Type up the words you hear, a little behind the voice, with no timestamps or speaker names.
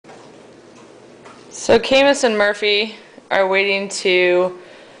So Caymus and Murphy are waiting to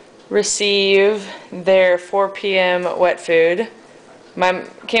receive their 4 p.m. wet food.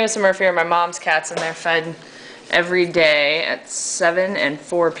 Caymus and Murphy are my mom's cats, and they're fed every day at 7 and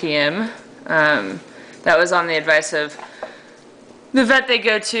 4 p.m. That was on the advice of the vet they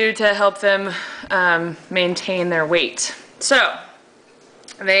go to help them maintain their weight. So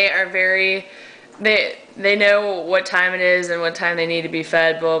they are they know what time it is and what time they need to be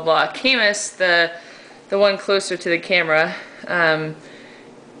fed, blah, blah, blah. Caymus, the one closer to the camera,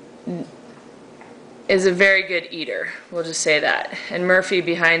 is a very good eater, we'll just say that. And Murphy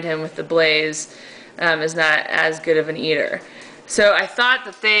behind him with the blaze is not as good of an eater. So I thought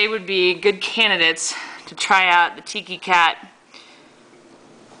that they would be good candidates to try out the Tiki Cat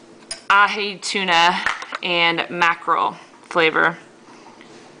ahi tuna and mackerel flavor.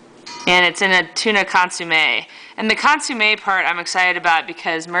 And it's in a tuna consomme. And the consomme part I'm excited about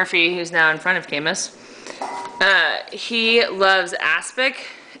because Murphy, who's now in front of Caymus, he loves aspic,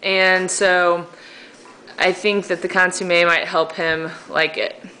 and so I think that the consomme might help him like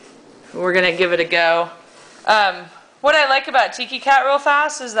it. We're gonna give it a go. What I like about Tiki Cat real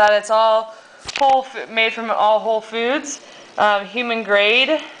fast is that it's all made from all whole foods, human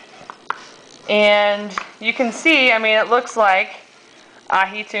grade, and you can see, I mean, it looks like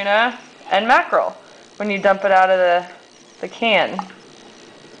ahi tuna and mackerel when you dump it out of the can.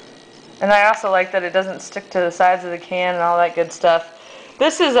 And I also like that it doesn't stick to the sides of the can and all that good stuff.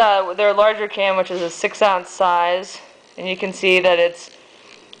 This is their larger can, which is a 6-ounce size, and you can see that it's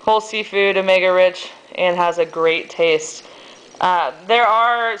whole seafood, omega rich, and has a great taste. There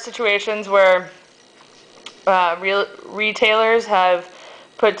are situations where retailers have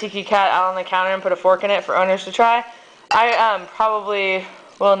put Tiki Cat out on the counter and put a fork in it for owners to try. I probably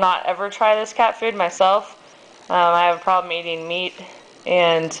will not ever try this cat food myself. I have a problem eating meat,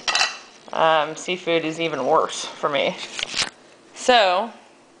 and seafood is even worse for me. So,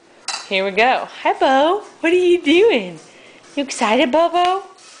 here we go. Hi, Bo. What are you doing? You excited, Bobo?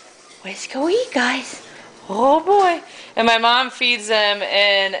 Let's go eat, guys. Oh, boy. And my mom feeds them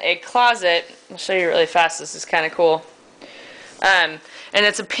in a closet. I'll show you really fast. This is kind of cool. And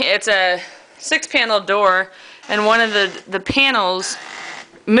it's a 6-panel door, and one of the panels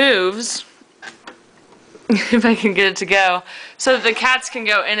moves, if I can get it to go, so that the cats can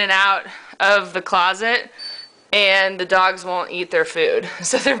go in and out of the closet and the dogs won't eat their food.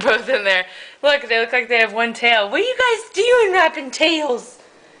 So they're both in there. Look, they look like they have one tail. What are you guys doing wrapping tails?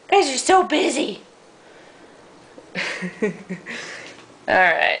 You guys are so busy.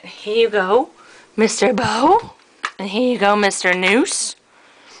 Alright, here you go, Mr. Bo. And here you go, Mr. Noose.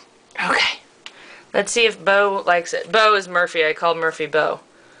 Okay. Let's see if Bo likes it. Bo is Murphy. I called Murphy Bo.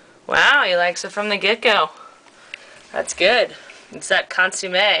 Wow, he likes it from the get-go. That's good. It's that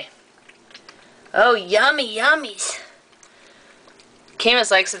consomme. Oh, yummy yummies. Caymus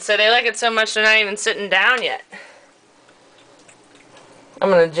likes it, so they like it so much they're not even sitting down yet. I'm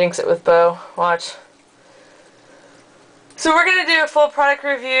going to jinx it with Bo. Watch. So we're going to do a full product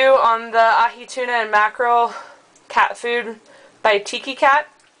review on the ahi tuna and mackerel cat food by Tiki Cat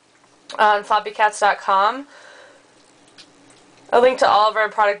on Floppycats.com. A link to all of our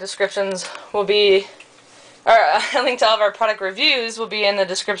product descriptions will be, or a link to all of our product reviews will be in the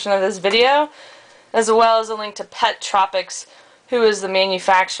description of this video, as well as a link to Pet Tropics, who is the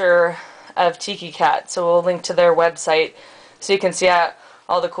manufacturer of Tiki Cat. So we'll link to their website so you can see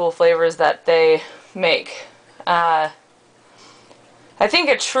all the cool flavors that they make. I think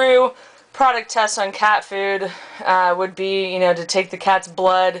a true product test on cat food would be, to take the cat's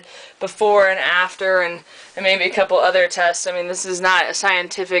blood before and after, and maybe a couple other tests. I mean, this is not a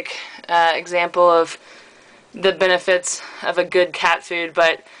scientific example of the benefits of a good cat food,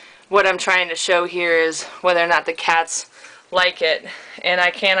 but what I'm trying to show here is whether or not the cats like it. And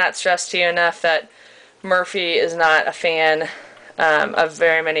I cannot stress to you enough that Murphy is not a fan of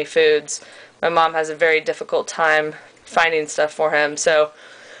very many foods. My mom has a very difficult time finding stuff for him, so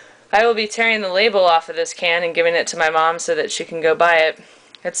I will be tearing the label off of this can and giving it to my mom so that she can go buy it.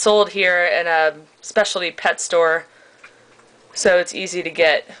 It's sold here in a specialty pet store, so it's easy to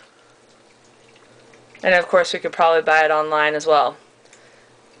get. And of course we could probably buy it online as well.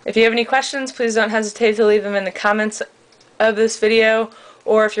 If you have any questions, please don't hesitate to leave them in the comments of this video,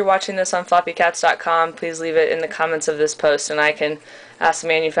 or if you're watching this on floppycats.com, please leave it in the comments of this post and I can ask the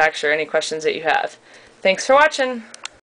manufacturer any questions that you have. Thanks for watching!